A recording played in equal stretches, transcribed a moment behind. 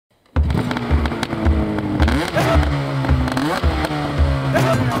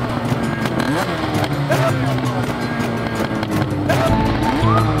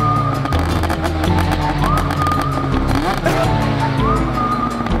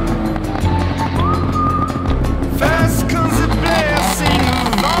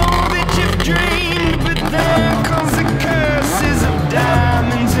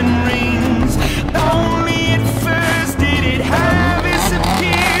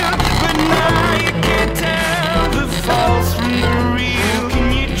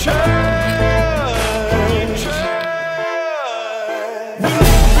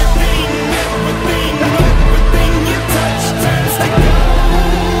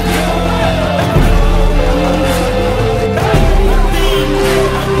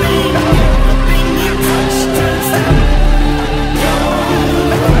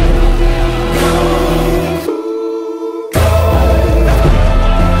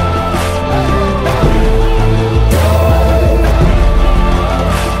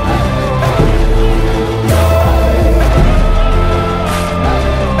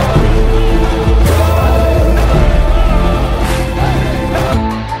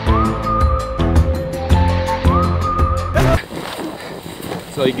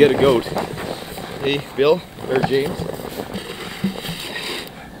how you get a goat. Hey, Bill, or James.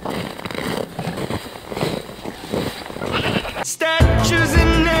 Statues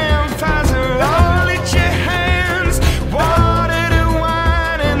and empires are all at your hands. Water to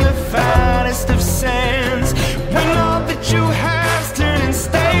wine and the finest of sands. When all that you have's turning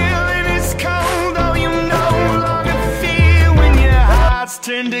stale and it's cold, oh, you no longer feel when your heart's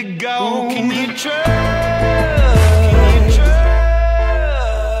turned to gold. Can you trust?